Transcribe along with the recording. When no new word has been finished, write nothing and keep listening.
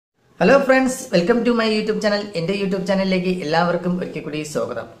Hello friends, welcome to my YouTube channel. എൻ്റെ YouTube ചാനലിലേക്ക് എല്ലാവർക്കും ഒരിക്കൽ കൂടി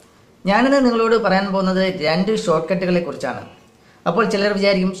സ്വാഗതം. ഞാനിന്ന് നിങ്ങളോട് പറയാൻ പോകുന്നത് രണ്ട് ഷോർട്ട് കട്ടുകളെ കുറിച്ചാണ്. അപ്പോൾ ചിലർ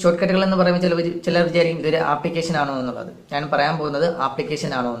വിചാരിക്കും ഷോർട്ട് കട്ടുകൾ എന്ന് പറയുമ്പോൾ ചിലർ വിചാരിക്കും ഇതൊരു ആപ്ലിക്കേഷൻ ആണോ എന്നുള്ളത്. ഞാൻ പറയാൻ പോകുന്നത്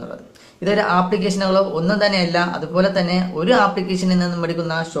ആപ്ലിക്കേഷൻ ആണോ എന്നുള്ളത്. ഇതൊരു ആപ്ലിക്കേഷനുകളോ ഒന്നും തന്നെയല്ല. അതുപോലെ തന്നെ ഒരു ആപ്ലിക്കേഷനിൽ നിന്നും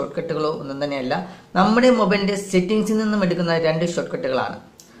എടുക്കുന്ന ഷോർട്ട് കട്ടുകളോ ഒന്നും തന്നെയല്ല. നമ്മുടെ മൊബൈലിന്റെ സെറ്റിംഗ്സിൽ നിന്നും എടുക്കുന്ന രണ്ട് ഷോർട്ട് കട്ടുകളാണ്.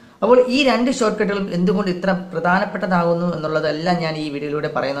 അപ്പോൾ ഈ രണ്ട് ഷോർട്ട് കട്ടുകളും എന്തുകൊണ്ട് ഇത്ര പ്രധാനപ്പെട്ടതാകുന്നു എന്നുള്ളതെല്ലാം ഞാൻ ഈ വീഡിയോയിലൂടെ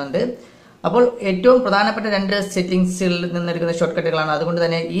പറയുന്നുണ്ട്. അപ്പോൾ ഏറ്റവും പ്രധാനപ്പെട്ട രണ്ട് സെറ്റിംഗ്സിൽ നിന്നെടുക്കുന്ന ഷോർട്ട് കട്ടുകളാണ്. അതുകൊണ്ട്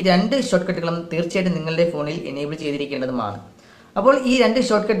തന്നെ ഈ രണ്ട് ഷോർട്ട് കട്ടുകളും തീർച്ചയായിട്ടും നിങ്ങളുടെ ഫോണിൽ എനേബിൾ ചെയ്തിരിക്കേണ്ടതുമാണ്. അപ്പോൾ ഈ രണ്ട്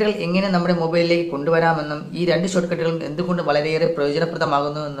ഷോർട്ട് കട്ടുകൾ എങ്ങനെ നമ്മുടെ മൊബൈലിലേക്ക് കൊണ്ടുവരാമെന്നും ഈ രണ്ട് ഷോർട്ട് കട്ടുകളും എന്തുകൊണ്ട് വളരെയേറെ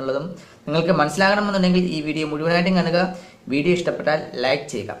പ്രയോജനപ്രദമാകുന്നു എന്നുള്ളതും നിങ്ങൾക്ക് മനസ്സിലാകണമെന്നുണ്ടെങ്കിൽ ഈ വീഡിയോ മുഴുവനായിട്ടും കാണുക. വീഡിയോ ഇഷ്ടപ്പെട്ടാൽ ലൈക്ക്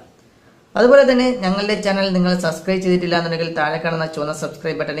ചെയ്യുക. അതുപോലെ തന്നെ ഞങ്ങളുടെ ചാനൽ നിങ്ങൾ സബ്സ്ക്രൈബ് ചെയ്തിട്ടില്ല എന്നുണ്ടെങ്കിൽ താഴെ കാണുന്ന ചുവന്ന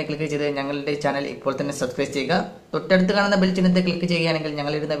സബ്സ്ക്രൈബ് ബട്ടണിൽ ക്ലിക്ക് ചെയ്ത് ഞങ്ങളുടെ ചാനൽ ഇപ്പോൾ തന്നെ സബ്സ്ക്രൈബ് ചെയ്യുക. തൊട്ടടുത്ത് കാണുന്ന ബെൽ ചിഹ്നത്തെ ക്ലിക്ക് ചെയ്യുകയാണെങ്കിൽ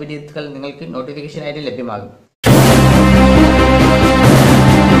ഞങ്ങളിടുന്ന വീഡിയോകൾ നിങ്ങൾക്ക് നോട്ടിഫിക്കേഷൻ ആയിട്ട് ലഭ്യമാകും.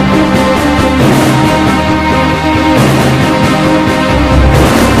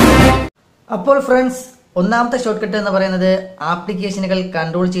 അപ്പോൾ ഫ്രണ്ട്സ്, ഒന്നാമത്തെ ഷോർട്ട് കട്ട് എന്ന് പറയുന്നത് ആപ്ലിക്കേഷനുകൾ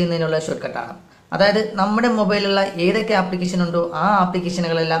കൺട്രോൾ ചെയ്യുന്നതിനുള്ള ഷോർട്ട് കട്ടാണ്. അതായത് നമ്മുടെ മൊബൈലിലുള്ള ഏതൊക്കെ ആപ്ലിക്കേഷൻ ഉണ്ടോ ആ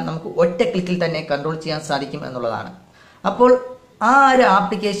ആപ്ലിക്കേഷനുകളെല്ലാം നമുക്ക് ഒറ്റ ക്ലിക്കിൽ തന്നെ കൺട്രോൾ ചെയ്യാൻ സാധിക്കും എന്നുള്ളതാണ്. അപ്പോൾ ആ ഒരു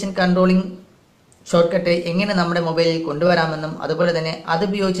ആപ്ലിക്കേഷൻ കൺട്രോളിംഗ് ഷോർട്ട് കട്ട് എങ്ങനെ നമ്മുടെ മൊബൈലിൽ കൊണ്ടുവരാമെന്നും അതുപോലെ തന്നെ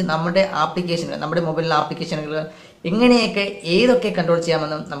അതുപയോഗിച്ച് നമ്മുടെ ആപ്ലിക്കേഷനുകൾ, നമ്മുടെ മൊബൈലിലെ ആപ്ലിക്കേഷനുകൾ എങ്ങനെയൊക്കെ ഏതൊക്കെ കൺട്രോൾ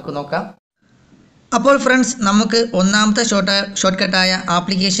ചെയ്യാമെന്നും നമുക്ക് നോക്കാം. അപ്പോൾ ഫ്രണ്ട്സ്, നമുക്ക് ഒന്നാമത്തെ ഷോർട്ട് കട്ടായ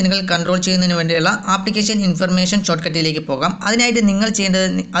ആപ്ലിക്കേഷനുകൾ കൺട്രോൾ ചെയ്യുന്നതിന് വേണ്ടിയുള്ള ആപ്ലിക്കേഷൻ ഇൻഫർമേഷൻ ഷോർട്ട് കട്ടിലേക്ക് പോകാം. അതിനായിട്ട് നിങ്ങൾ ചെയ്യേണ്ടത്,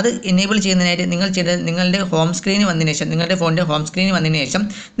 അത് എനേബിൾ ചെയ്യുന്നതിനായിട്ട് നിങ്ങൾ ചെയ്യേണ്ടത്, നിങ്ങളുടെ ഹോം സ്ക്രീനിൽ വന്നതിന് ശേഷം, നിങ്ങളുടെ ഫോണിൻ്റെ ഹോം സ്ക്രീനിൽ വന്നതിന് ശേഷം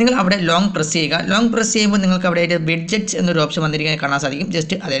നിങ്ങൾ അവിടെ ലോങ് പ്രസ് ചെയ്യുക. ലോങ് പ്രസ് ചെയ്യുമ്പോൾ നിങ്ങൾക്ക് അവിടെ വിഡ്ജറ്റ്സ് എന്നൊരു ഓപ്ഷൻ വന്നിരിക്കാൻ കാണാൻ സാധിക്കും.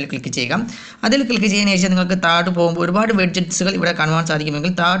 ജസ്റ്റ് അതിൽ ക്ലിക്ക് ചെയ്യുക. അതിൽ ക്ലിക്ക് ചെയ്തതിന് ശേഷം നിങ്ങൾക്ക് താഴോട്ട് പോകുമ്പോൾ ഒരുപാട് വിഡ്ജറ്റ്സുകൾ ഇവിടെ കാണുവാൻ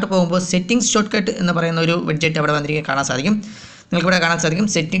സാധിക്കുമെങ്കിൽ താഴോട്ട് പോകുമ്പോൾ സെറ്റിംഗ്സ് ഷോർട്ട് കട്ട് എന്ന് പറയുന്ന ഒരു വിഡ്ജറ്റ് അവിടെ വന്നിരിക്കാൻ കാണാൻ സാധിക്കും. നിങ്ങൾക്കിവിടെ കാണാൻ സാധിക്കും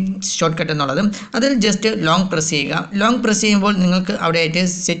സെറ്റിംഗ്സ് ഷോർട്ട് കട്ട് എന്നുള്ളത്. അതിൽ ജസ്റ്റ് ലോങ് പ്രസ് ചെയ്യുക. ലോങ് പ്രസ് ചെയ്യുമ്പോൾ നിങ്ങൾക്ക് അവിടെയായിട്ട്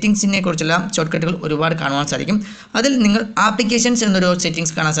സെറ്റിംഗ്സിനെ കുറിച്ചുള്ള ഷോർട്ട് കട്ടുകൾ ഒരുപാട് കാണുവാൻ സാധിക്കും. അതിൽ നിങ്ങൾ ആപ്ലിക്കേഷൻസ് എന്നൊരു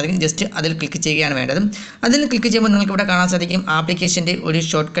സെറ്റിംഗ്സ് കാണാൻ സാധിക്കും. ജസ്റ്റ് അതിൽ ക്ലിക്ക് ചെയ്യുകയാണ് വേണ്ടത്. അതിൽ ക്ലിക്ക് ചെയ്യുമ്പോൾ നിങ്ങൾക്ക് ഇവിടെ കാണാൻ സാധിക്കും ആപ്ലിക്കേഷൻ്റെ ഒരു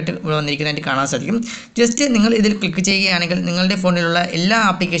ഷോർട്ട് കട്ട് ഇവിടെ വന്നിരിക്കുന്നതായിട്ട് കാണാൻ സാധിക്കും. ജസ്റ്റ് നിങ്ങൾ ഇതിൽ ക്ലിക്ക് ചെയ്യുകയാണെങ്കിൽ നിങ്ങളുടെ ഫോണിലുള്ള എല്ലാ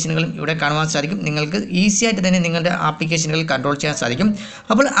ആപ്ലിക്കേഷനുകളും ഇവിടെ കാണുവാൻ സാധിക്കും. നിങ്ങൾക്ക് ഈസി ആയിട്ട് തന്നെ നിങ്ങളുടെ ആപ്ലിക്കേഷനുകൾ കൺട്രോൾ ചെയ്യാൻ സാധിക്കും.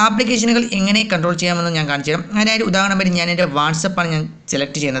 അപ്പോൾ ആപ്ലിക്കേഷനുകൾ എങ്ങനെ കൺട്രോൾ ചെയ്യാമെന്ന് ഞാൻ കാണിച്ചു തരാം. അതിനായിട്ട് ഉദാഹരണമായിട്ട് ഞാൻ എൻ്റെ വാട്സപ്പാണ് ഞാൻ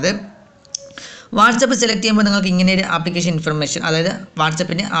സെലക്ട് ചെയ്യുന്നത്. വാട്സപ്പ് സെലക്ട് ചെയ്യുമ്പോൾ നിങ്ങൾക്ക് ഇങ്ങനെ ഒരു ആപ്ലിക്കേഷൻ ഇൻഫർമേഷൻ, അതായത്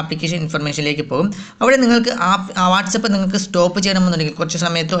വാട്സപ്പിൻ്റെ ആപ്ലിക്കേഷൻ ഇൻഫർമേഷനിലേക്ക് പോകും. അവിടെ നിങ്ങൾക്ക് വാട്സപ്പ് നിങ്ങൾക്ക് സ്റ്റോപ്പ് ചെയ്യണമെന്നുണ്ടെങ്കിൽ, കുറച്ച്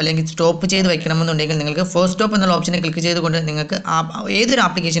സമയത്തോ അല്ലെങ്കിൽ സ്റ്റോപ്പ് ചെയ്ത് വയ്ക്കണമെന്നുണ്ടെങ്കിൽ നിങ്ങൾക്ക് ഫോർ സ്റ്റോപ്പ് എന്നുള്ള ഓപ്ഷനെ ക്ലിക്ക് ചെയ്തുകൊണ്ട് നിങ്ങൾക്ക് ഏതൊരു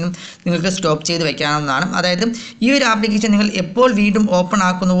ആപ്ലിക്കേഷനും നിങ്ങൾക്ക് സ്റ്റോപ്പ് ചെയ്ത് വയ്ക്കാവുന്നതാണ്. അതായത് ഈ ഒരു ആപ്ലിക്കേഷൻ നിങ്ങൾ എപ്പോൾ വീണ്ടും ഓപ്പൺ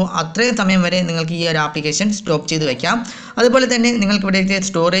ആക്കുന്നുവോ അത്രയും സമയം വരെ നിങ്ങൾക്ക് ഈ ഒരു ആപ്ലിക്കേഷൻ സ്റ്റോപ്പ് ചെയ്ത് വയ്ക്കാം. അതുപോലെ തന്നെ നിങ്ങൾക്ക് ഇവിടെ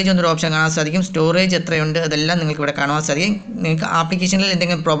സ്റ്റോറേജ് എന്നൊരു ഓപ്ഷൻ കാണാൻ സാധിക്കും. സ്റ്റോറേജ് എത്രയുണ്ട് അതെല്ലാം നിങ്ങൾക്ക് ഇവിടെ കാണാൻ സാധിക്കും. നിങ്ങൾക്ക് ആപ്ലിക്കേഷനിൽ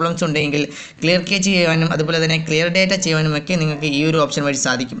എന്തെങ്കിലും പ്രോബ്ലംസ് ഉണ്ടെങ്കിൽ ക്ലിയർ കേച്ച് ചെയ്യാനും അതുപോലെ തന്നെ ക്ലിയർ ഡേറ്റ ചെയ്യാനും ഒക്കെ നിങ്ങൾക്ക് ഈ ഒരു ഓപ്ഷൻ വഴി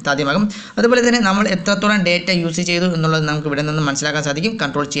സാധ്യമാകും. അതുപോലെ തന്നെ നമ്മൾ എത്രത്തോളം ഡേറ്റ യൂസ് ചെയ്തു എന്നുള്ളത് നമുക്ക് ഇവിടെ നിന്ന് മനസ്സിലാക്കാൻ സാധിക്കും,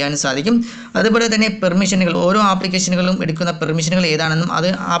 കൺട്രോൾ ചെയ്യാനും സാധിക്കും. അതുപോലെ തന്നെ പെർമിഷനുകൾ, ഓരോ ആപ്ലിക്കേഷനുകളും എടുക്കുന്ന പെർമിഷനുകൾ ഏതാണെന്നും അത്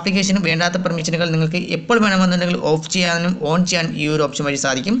ആപ്ലിക്കേഷന് വേണ്ടാത്ത പെർമിഷനുകൾ നിങ്ങൾക്ക് എപ്പോൾ വേണമെന്നുണ്ടെങ്കിൽ ഓഫ് ചെയ്യാനും ഓൺ ചെയ്യാനും ഈ ഒരു ഓപ്ഷൻ വഴി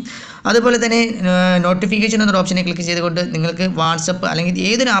സാധിക്കും. അതുപോലെ തന്നെ നോട്ടിഫിക്കേഷൻ എന്നൊരു ഓപ്ഷനെ ക്ലിക്ക് ചെയ്തുകൊണ്ട് നിങ്ങൾക്ക് വാട്സപ്പ് അല്ലെങ്കിൽ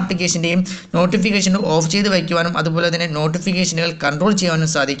ഏതൊരു ആപ്ലിക്കേഷൻ്റെയും നോട്ടിഫിക്കേഷൻ ഓഫ് ചെയ്ത് വയ്ക്കുവാനും അതുപോലെ തന്നെ നോട്ടിഫിക്കേഷനുകൾ കൺട്രോൾ ചെയ്യാനും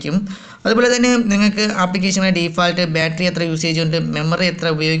സാധിക്കും. അതുപോലെ തന്നെ നിങ്ങൾക്ക് ആപ്ലിക്കേഷനുകളുടെ ഡീഫാൾട്ട് ബാറ്ററി എത്ര യൂസേജ് ഉണ്ട്, മെമ്മറി എത്ര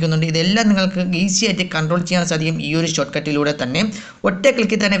ഉപയോഗിക്കുന്നുണ്ട്, ഇതെല്ലാം നിങ്ങൾക്ക് ഈസി ആയിട്ട് കൺട്രോൾ ചെയ്യാൻ സാധിക്കും ഈ ഒരു ഷോർട്ട് കട്ടിലൂടെ തന്നെ. ഒറ്റ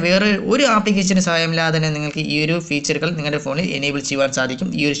ക്ലിക്കിൽ തന്നെ വേറെ ഒരു ആപ്ലിക്കേഷന് സഹായമില്ലാതെ തന്നെ നിങ്ങൾക്ക് ഈ ഒരു ഫീച്ചറുകൾ നിങ്ങളുടെ ഫോണിൽ എനേബിൾ ചെയ്യുവാൻ സാധിക്കും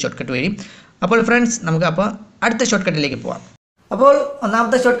ഈ ഒരു ഷോർട്ട് കട്ട് വഴി. അപ്പോൾ ഫ്രണ്ട്സ്, നമുക്ക് അടുത്ത ഷോർട്ട് കട്ടിലേക്ക് പോവാം. അപ്പോൾ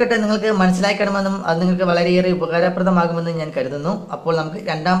ഒന്നാമത്തെ ഷോർട്ട് കട്ട് നിങ്ങൾക്ക് മനസ്സിലാക്കണമെന്നും അത് നിങ്ങൾക്ക് വളരെയേറെ ഉപകാരപ്രദമാകുമെന്നും ഞാൻ കരുതുന്നു. അപ്പോൾ നമുക്ക്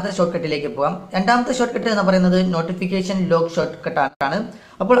രണ്ടാമത്തെ ഷോർട്ട് കട്ടിലേക്ക് പോകാം. രണ്ടാമത്തെ ഷോർട്ട് കട്ട് എന്ന് പറയുന്നത് നോട്ടിഫിക്കേഷൻ ലോക്ക് ഷോർട്ട് കട്ടാണ്.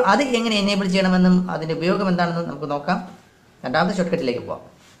 അപ്പോൾ അത് എങ്ങനെ എനേബിൾ ചെയ്യണമെന്നും അതിന്റെ ഉപയോഗം എന്താണെന്നും നമുക്ക് നോക്കാം. രണ്ടാമത്തെ ഷോർട്ട് കട്ടിലേക്ക് പോകാം.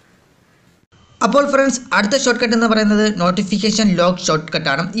 അപ്പോൾ ഫ്രണ്ട്സ്, അടുത്ത ഷോർട്ട് കട്ട് എന്ന് പറയുന്നത് നോട്ടിഫിക്കേഷൻ ലോക്ക് ഷോർട്ട്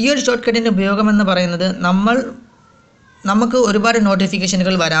കട്ടാണ്. ഈ ഒരു ഷോർട്ട് കട്ടിന്റെ ഉപയോഗം എന്ന് പറയുന്നത് നമുക്ക് ഒരുപാട്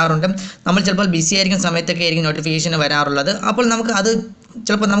നോട്ടിഫിക്കേഷനുകൾ വരാറുണ്ട്. നമ്മൾ ചിലപ്പോൾ ബിസി ആയിരിക്കുന്ന സമയത്തൊക്കെ ആയിരിക്കും നോട്ടിഫിക്കേഷൻ വരാറുള്ളത്. അപ്പോൾ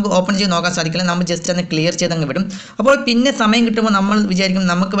ചിലപ്പോൾ നമുക്ക് ഓപ്പൺ ചെയ്ത് നോക്കാൻ സാധിക്കില്ല. നമ്മൾ ജസ്റ്റ് ഒന്ന് ക്ലിയർ ചെയ്തങ്ങ് വിടും. അപ്പോൾ പിന്നെ സമയം കിട്ടുമ്പോൾ നമ്മൾ വിചാരിക്കും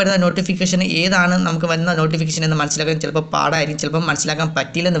നമുക്ക് വരുന്ന നോട്ടിഫിക്കേഷൻ ഏതാണ്, നമുക്ക് വരുന്ന നോട്ടിഫിക്കേഷൻ എന്ന് മനസ്സിലാക്കാൻ ചിലപ്പോൾ പാടായിരിക്കും, ചിലപ്പോൾ മനസ്സിലാക്കാൻ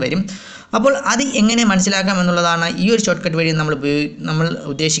പറ്റില്ലെന്ന് വരും. അപ്പോൾ അത് എങ്ങനെ മനസ്സിലാക്കാം എന്നുള്ളതാണ് ഈ ഒരു ഷോർട്ട് കട്ട് വഴി നമ്മൾ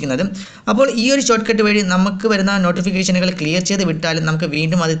ഉദ്ദേശിക്കുന്നത്. അപ്പോൾ ഈ ഒരു ഷോർട്ട് കട്ട് വഴി നമുക്ക് വരുന്ന നോട്ടിഫിക്കേഷനുകൾ ക്ലിയർ ചെയ്ത് വിട്ടാലും നമുക്ക്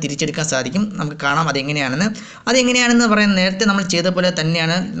വീണ്ടും അത് തിരിച്ചെടുക്കാൻ സാധിക്കും. നമുക്ക് കാണാം അതെങ്ങനെയാണെന്ന് പറയാൻ നേരത്തെ നമ്മൾ ചെയ്ത പോലെ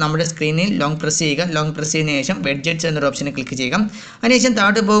തന്നെയാണ്. നമ്മുടെ സ്ക്രീനിൽ ലോങ് പ്രസ് ചെയ്യുക. ലോങ് പ്രസ് ചെയ്തതിനു ശേഷം വെഡ്ജറ്റ്സ് എന്നൊരു ഓപ്ഷനിൽ ക്ലിക്ക് ചെയ്യുക. അതിനുശേഷം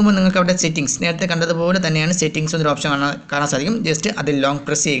താഴോട്ട് പോകുമ്പോൾ നിങ്ങൾക്ക് അവിടെ സെറ്റിംഗ്സ് നേരത്തെ കണ്ടതുപോലെ തന്നെയാണ് സെറ്റിംഗ്സ് എന്നൊരു ഓപ്ഷൻ കാണാൻ സാധിക്കും. ജസ്റ്റ് അതിൽ ലോങ്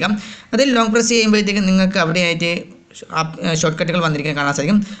പ്രസ് ചെയ്യുക. അതിൽ ലോങ് പ്രസ് ചെയ്യുമ്പോഴത്തേക്കും നിങ്ങൾക്ക് അവിടെയായിട്ട് ഷോർട്ട് കട്ടുകൾ വന്നിരിക്കാൻ കാണാൻ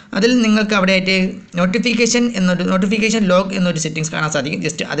സാധിക്കും. അതിൽ നിങ്ങൾക്ക് അവിടെയായിട്ട് നോട്ടിഫിക്കേഷൻ ലോഗ് എന്നൊരു സെറ്റിംഗ്സ് കാണാൻ സാധിക്കും.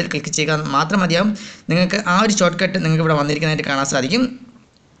 ജസ്റ്റ് അതിൽ ക്ലിക്ക് ചെയ്യുക മാത്രം മതിയാവും. നിങ്ങൾക്ക് ആ ഒരു ഷോർട്ട് കട്ട് നിങ്ങൾക്ക് ഇവിടെ വന്നിരിക്കുന്നതായിട്ട് കാണാൻ സാധിക്കും.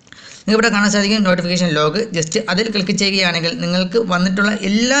 Notification log. ജസ്റ്റ് അതിൽ ക്ലിക്ക് ചെയ്യുകയാണെങ്കിൽ നിങ്ങൾക്ക് വന്നിട്ടുള്ള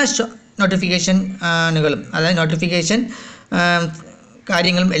എല്ലാ നോട്ടിഫിക്കേഷനുകളും, അതായത് നോട്ടിഫിക്കേഷൻ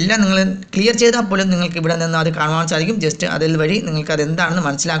കാര്യങ്ങളും എല്ലാം നിങ്ങൾ ക്ലിയർ ചെയ്താൽ പോലും നിങ്ങൾക്ക് ഇവിടെ നിന്ന് അത് കാണുവാൻ സാധിക്കും. ജസ്റ്റ് അതിൽ വഴി നിങ്ങൾക്ക് അതെന്താണെന്ന്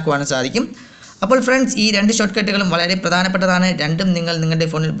മനസ്സിലാക്കുവാനും സാധിക്കും. അപ്പോൾ ഫ്രണ്ട്സ്, ഈ 2 ഷോർട്ട് കട്ടുകളും വളരെ പ്രധാനപ്പെട്ടതാണ്. രണ്ടും നിങ്ങൾ നിങ്ങളുടെ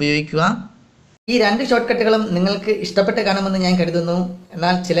ഫോണിൽ ഉപയോഗിക്കുക. ഈ 2 ഷോർട്ട് കട്ടുകളും നിങ്ങൾക്ക് ഇഷ്ടപ്പെട്ട് കാണുമെന്ന് ഞാൻ കരുതുന്നു.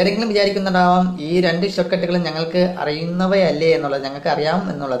 എന്നാൽ ചിലരെങ്കിലും വിചാരിക്കുന്നുണ്ടാവാം ഈ 2 ഷോർട്ട് കട്ടുകളും ഞങ്ങൾക്ക് അറിയുന്നവയല്ലേ എന്നുള്ളത്, ഞങ്ങൾക്ക് അറിയാം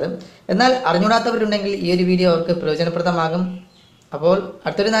എന്നുള്ളത്. എന്നാൽ അറിഞ്ഞൂടാത്തവരുണ്ടെങ്കിൽ ഈ ഒരു വീഡിയോ അവർക്ക് പ്രയോജനപ്രദമാകും. അപ്പോൾ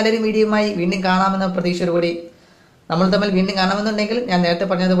അടുത്തൊരു നല്ലൊരു വീഡിയോയുമായി വീണ്ടും കാണാമെന്ന പ്രതീക്ഷയോടുകൂടി നമ്മൾ തമ്മിൽ വീണ്ടും കാണാമെന്നുണ്ടെങ്കിൽ ഞാൻ നേരത്തെ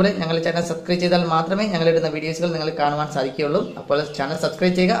പറഞ്ഞതുപോലെ ഞങ്ങളുടെ ചാനൽ സബ്സ്ക്രൈബ് ചെയ്താൽ മാത്രമേ ഞങ്ങളിടുന്ന വീഡിയോസുകൾ നിങ്ങൾക്ക് കാണുവാൻ സാധിക്കുകയുള്ളൂ. അപ്പോൾ ചാനൽ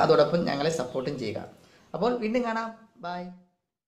സബ്സ്ക്രൈബ് ചെയ്യുക, അതോടൊപ്പം ഞങ്ങളെ സപ്പോർട്ടും ചെയ്യുക. അപ്പോൾ വീണ്ടും കാണാം. ബൈ.